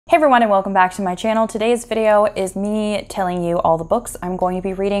Hey everyone, and welcome back to my channel. Today's video is me telling you all the books I'm going to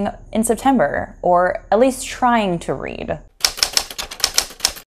be reading in September, or at least trying to read.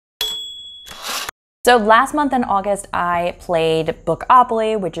 So last month in August, I played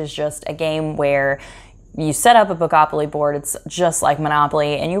Bookopoly, which is just a game where you set up a Bookopoly board. It's just like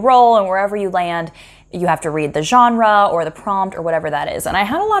Monopoly, and you roll, and wherever you land, you have to read the genre or the prompt or whatever that is. And I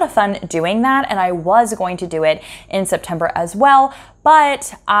had a lot of fun doing that, and I was going to do it in September as well,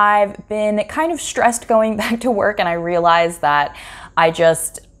 but I've been kind of stressed going back to work, and I realized that I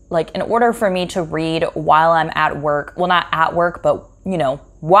just, like, in order for me to read while I'm at work, well, not at work, but, you know,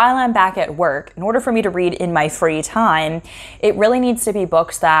 while I'm back at work, in order for me to read in my free time, it really needs to be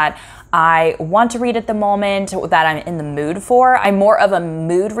books that I want to read at the moment, that I'm in the mood for. I'm more of a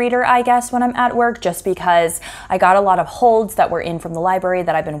mood reader, I guess, when I'm at work, just because I got a lot of holds that were in from the library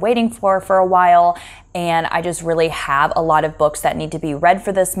that I've been waiting for a while, and I just really have a lot of books that need to be read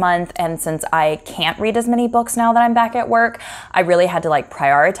for this month. And since I can't read as many books now that I'm back at work, I really had to like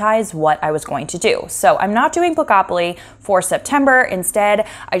prioritize what I was going to do. So I'm not doing Bookopoly for September. Instead,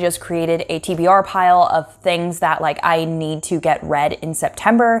 I just created a TBR pile of things that like I need to get read in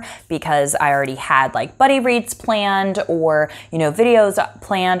September, because I already had like buddy reads planned, or, you know, videos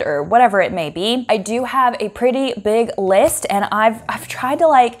planned, or whatever it may be. I do have a pretty big list, and I've tried to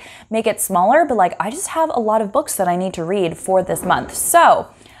like make it smaller, but like I just have a lot of books that I need to read for this month.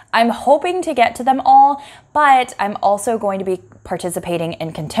 So I'm hoping to get to them all, but I'm also going to be participating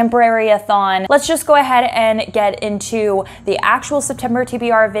in Contemporary-a-thon. Let's just go ahead and get into the actual September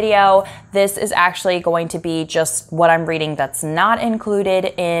TBR video. This is actually going to be just what I'm reading that's not included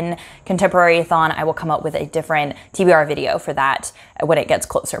in Contemporary-a-thon. I will come up with a different TBR video for that when it gets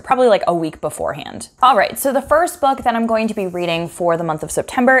closer, probably like a week beforehand. All right, so the first book that I'm going to be reading for the month of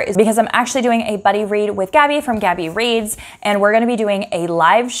September is because I'm actually doing a buddy read with Gabby from Gabby Reads, and we're gonna be doing a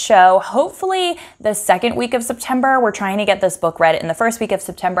live show, hopefully the second week of September. We're trying to get this book read in the first week of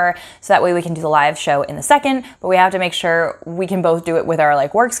September, so that way we can do the live show in the second, but we have to make sure we can both do it with our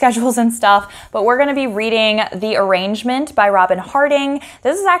like work schedules and stuff. But we're gonna be reading The Arrangement by Robin Harding.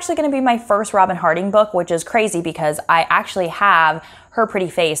 This is actually gonna be my first Robin Harding book, which is crazy because I actually have Her Pretty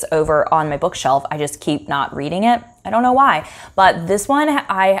Face over on my bookshelf. I just keep not reading it. I don't know why, but this one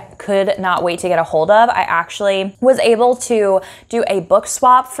I could not wait to get a hold of. I actually was able to do a book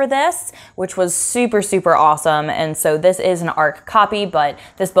swap for this, which was super, super awesome. And so this is an ARC copy, but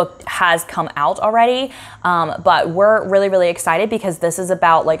this book has come out already. But we're really, really excited because this is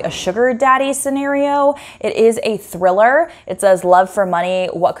about like a sugar daddy scenario. It is a thriller. It says love for money,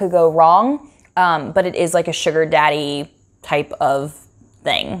 what could go wrong? But it is like a sugar daddy type of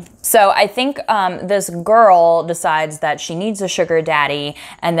thing. So I think this girl decides that she needs a sugar daddy,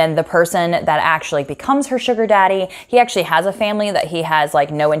 and then the person that actually becomes her sugar daddy, he actually has a family that he has like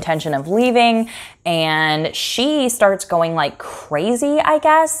no intention of leaving, and she starts going like crazy, I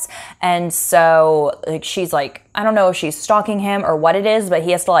guess. And so like she's like, I don't know if she's stalking him or what it is, but he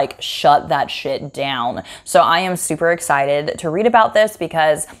has to like shut that shit down. So I am super excited to read about this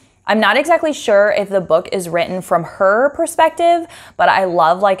because I'm not exactly sure if the book is written from her perspective, but I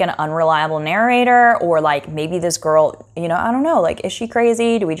love like an unreliable narrator, or like maybe this girl, you know, I don't know, like, is she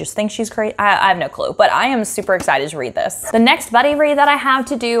crazy? Do we just think she's crazy? I have no clue, but I am super excited to read this. The next buddy read that I have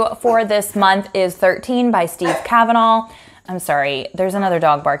to do for this month is 13 by Steve Kavanaugh. I'm sorry, there's another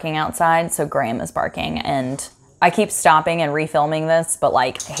dog barking outside, so Graham is barking, and I keep stopping and refilming this, but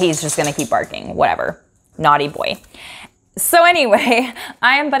like, he's just gonna keep barking, whatever, naughty boy. So anyway,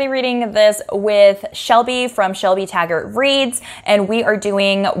 I am buddy reading this with Shelby from Shelby Taggart Reads, and we are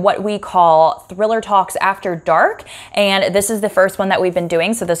doing what we call Thriller Talks After Dark, and this is the first one that we've been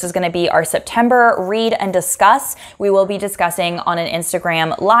doing, so this is going to be our September read and discuss. We will be discussing on an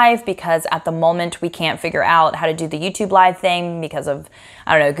Instagram live because at the moment we can't figure out how to do the YouTube live thing because of,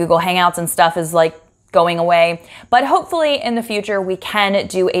 I don't know, Google Hangouts and stuff is like going away, but hopefully in the future we can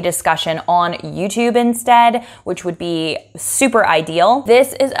do a discussion on YouTube instead, which would be super ideal.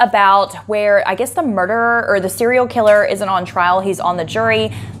 This is about where I guess the murderer or the serial killer isn't on trial, he's on the jury.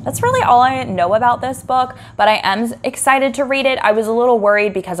 That's really all I know about this book, but I am excited to read it. I was a little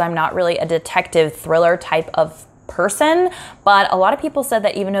worried because I'm not really a detective thriller type of person, but a lot of people said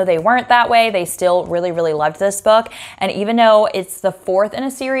that even though they weren't that way, they still really, really loved this book. And even though it's the fourth in a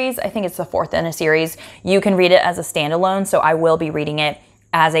series, I think it's the fourth in a series, you can read it as a standalone, so I will be reading it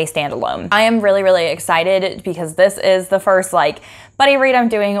as a standalone. I am really, really excited because this is the first like buddy read I'm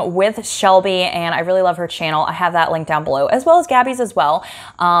doing with Shelby, and I really love her channel. I have that link down below, as well as Gabby's as well.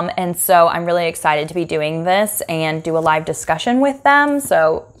 And so I'm really excited to be doing this and do a live discussion with them.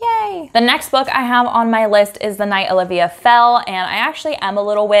 So yay! Yay! The next book I have on my list is The Night Olivia Fell, and I actually am a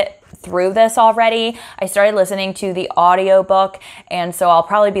little bit through this already. I started listening to the audiobook, and so I'll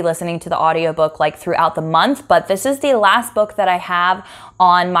probably be listening to the audiobook like throughout the month, but this is the last book that I have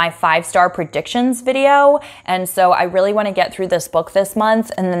on my 5-star predictions video, and so I really want to get through this book this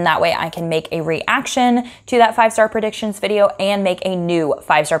month, and then that way I can make a reaction to that 5-star predictions video and make a new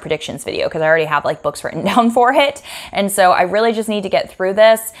 5-star predictions video, because I already have like books written down for it, and so I really just need to get through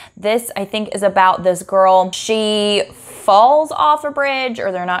this. This, I think, is about this girl. She falls off a bridge,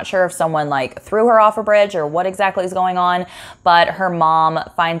 or they're not sure if someone like threw her off a bridge or what exactly is going on, but her mom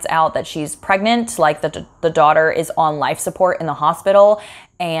finds out that she's pregnant, like the daughter is on life support in the hospital,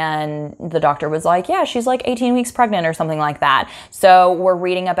 and the doctor was like, yeah, she's like 18 weeks pregnant or something like that. So we're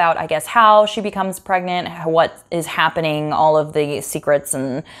reading about, I guess, how she becomes pregnant, what is happening, all of the secrets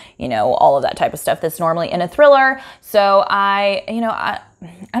and, you know, all of that type of stuff that's normally in a thriller. So I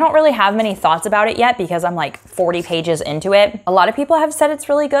don't really have many thoughts about it yet because I'm like 40 pages into it. A lot of people have said it's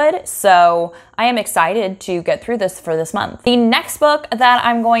really good, so I am excited to get through this for this month. The next book that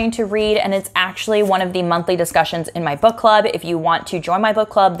I'm going to read, and it's actually one of the monthly discussions in my book club. If you want to join my book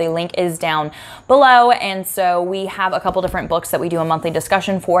club, the link is down below, and so we have a couple different books that we do a monthly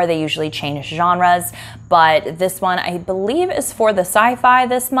discussion for. They usually change genres, but this one I believe is for the sci-fi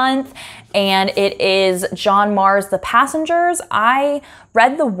this month, and it is John Marr's The Passengers. I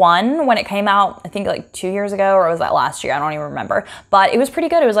read the one when it came out, I think like 2 years ago, or was that last year? I don't even remember, but it was pretty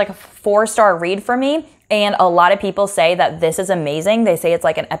good. It was like a 4-star read for me. And a lot of people say that this is amazing. They say it's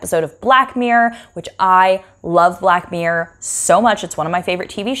like an episode of Black Mirror, which I love Black Mirror so much. It's one of my favorite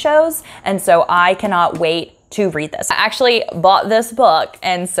TV shows. And so I cannot wait to read this. I actually bought this book,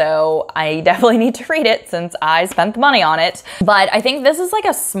 and so I definitely need to read it since I spent the money on it. But I think this is like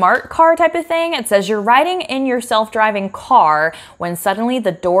a smart car type of thing. It says you're riding in your self-driving car when suddenly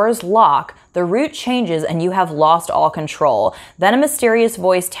the doors lock, the route changes, and you have lost all control. Then a mysterious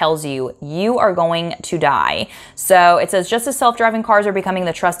voice tells you, you are going to die. So it says, just as self-driving cars are becoming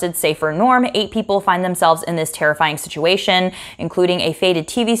the trusted, safer norm, 8 people find themselves in this terrifying situation, including a faded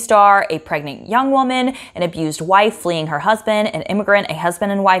TV star, a pregnant young woman, an abused wife fleeing her husband, an immigrant, a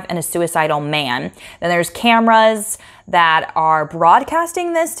husband and wife, and a suicidal man. Then there's cameras that are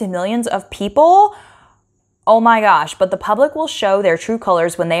broadcasting this to millions of people. Oh my gosh, but the public will show their true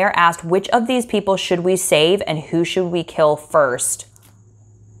colors when they are asked which of these people should we save and who should we kill first.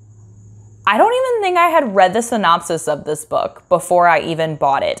 I don't even think I had read the synopsis of this book before I even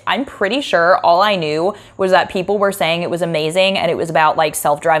bought it. I'm pretty sure all I knew was that people were saying it was amazing and it was about like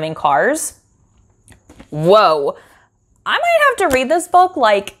self-driving cars. Whoa, I might have to read this book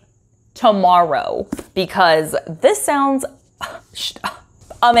like tomorrow because this sounds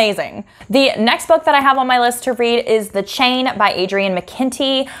amazing. The next book that I have on my list to read is The Chain by Adrienne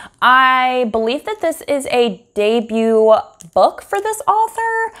McKinty. I believe that this is a debut book for this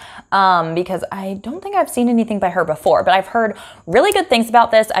author because I don't think I've seen anything by her before, but I've heard really good things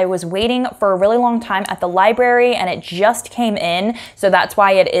about this. I was waiting for a really long time at the library and it just came in, so that's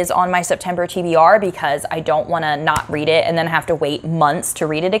why it is on my September TBR, because I don't want to not read it and then have to wait months to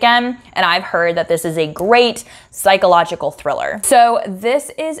read it again. And I've heard that this is a great psychological thriller. So this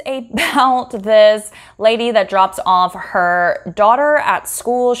is about this lady that drops off her daughter at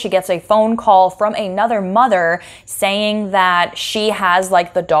school. She gets a phone call from another mother saying that she has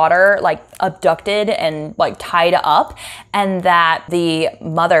like the daughter like abducted and like tied up, and that the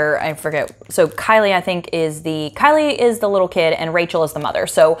mother, I forget, so Kylie I think Kylie is the little kid and Rachel is the mother.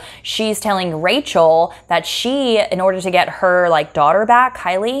 So she's telling Rachel that she, in order to get her like daughter back,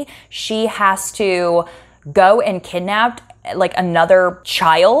 Kylie, she has to go and kidnap like another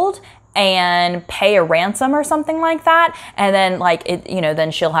child and pay a ransom or something like that, and then like it, you know, then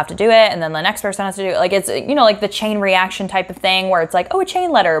she'll have to do it, and then the next person has to do it. Like it's, you know, like the chain reaction type of thing where it's like, oh, a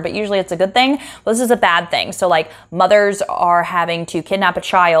chain letter, but usually it's a good thing. Well, this is a bad thing. So like mothers are having to kidnap a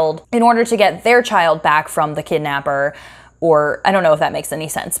child in order to get their child back from the kidnapper, or I don't know if that makes any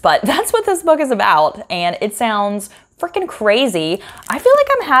sense, but that's what this book is about, and it sounds freaking crazy. I feel like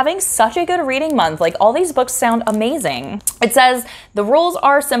I'm having such a good reading month. Like all these books sound amazing. It says the rules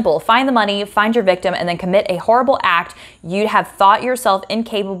are simple. Find the money, find your victim, and then commit a horrible act you'd have thought yourself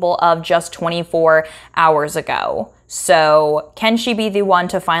incapable of just 24 hours ago. So can she be the one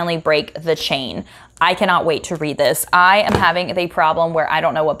to finally break the chain? I cannot wait to read this. I am having the problem where I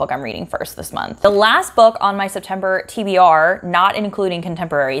don't know what book I'm reading first this month. The last book on my September TBR, not including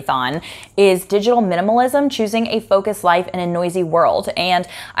Contemporary-thon, is Digital Minimalism, Choosing a Focused Life in a Noisy World. And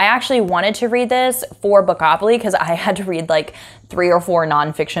I actually wanted to read this for Bookopoly because I had to read like 3 or 4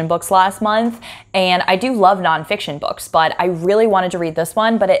 nonfiction books last month. And I do love nonfiction books, but I really wanted to read this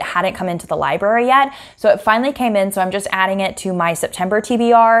one, but it hadn't come into the library yet. So it finally came in, so I'm just adding it to my September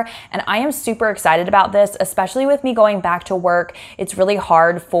TBR. And I am super excited about this, especially with me going back to work. It's really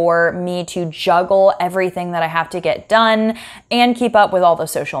hard for me to juggle everything that I have to get done and keep up with all the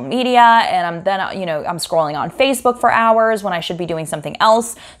social media. And I'm then, you know, I'm scrolling on Facebook for hours when I should be doing something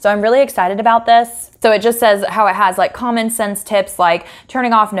else. So I'm really excited about this. So it just says how it has like common sense tips like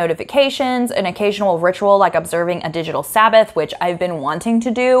turning off notifications, an occasional ritual like observing a digital Sabbath, which I've been wanting to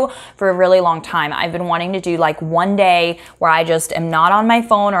do for a really long time. I've been wanting to do like one day where I just am not on my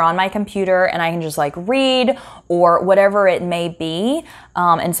phone or on my computer and I can just like read or whatever it may be.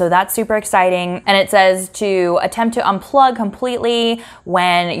 And so that's super exciting. And it says to attempt to unplug completely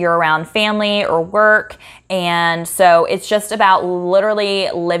when you're around family or work. And so it's just about literally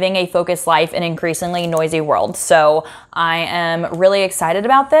living a focused life in an increasingly noisy world. So I am really excited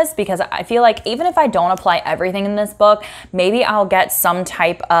about this because I feel like even if I don't apply everything in this book, maybe I'll get some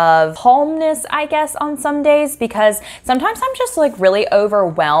type of calmness, I guess, on some days, because sometimes I'm just like really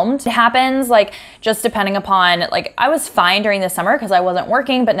overwhelmed. It happens like just depending upon, like I was fine during the summer because I wasn't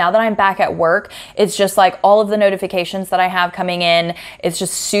working, but now that I'm back at work, it's just like all of the notifications that I have coming in, it's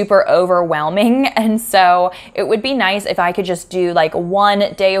just super overwhelming. And so it would be nice if I could just do like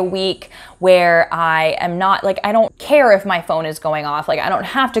one day a week where I am not like, I don't care if my phone is going off. Like I don't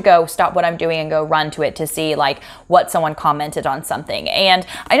have to go stop what I'm doing and go run to it to see like what someone commented on something. And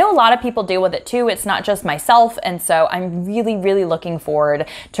I know a lot of people deal with it too. It's not just myself. And so I'm really, really looking forward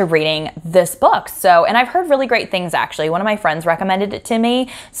to reading this book. So, and I've heard really great things actually. One of my friends recommended it to me.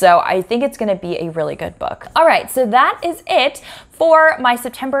 So I think it's gonna be a really good book. All right, so that is it for my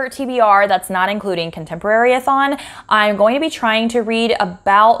September TBR. That's not including Contemporary-a-thon. I'm going to be trying to read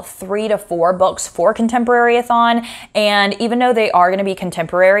about 3 to 4 books for Contemporary-a-thon. And even though they are going to be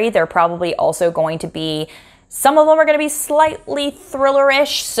contemporary, they're probably also going to be, some of them are going to be slightly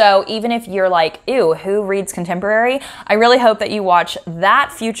thriller-ish. So even if you're like, ew, who reads contemporary? I really hope that you watch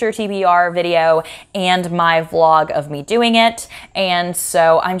that future TBR video and my vlog of me doing it. And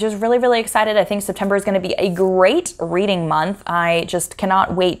so I'm just really, really excited. I think September is going to be a great reading month. I just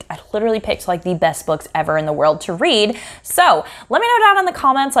cannot wait. I literally picked like the best books ever in the world to read. So let me know down in the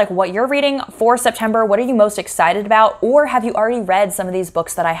comments like what you're reading for September. What are you most excited about? Or have you already read some of these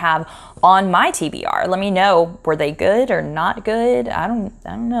books that I have on my TBR? Let me know. Were they good or not good? I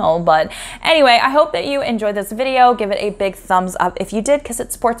don't know. But anyway, I hope that you enjoyed this video. Give it a big thumbs up if you did, because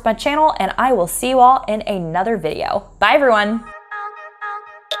it supports my channel, and I will see you all in another video. Bye everyone.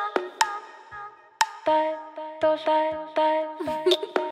 Bye.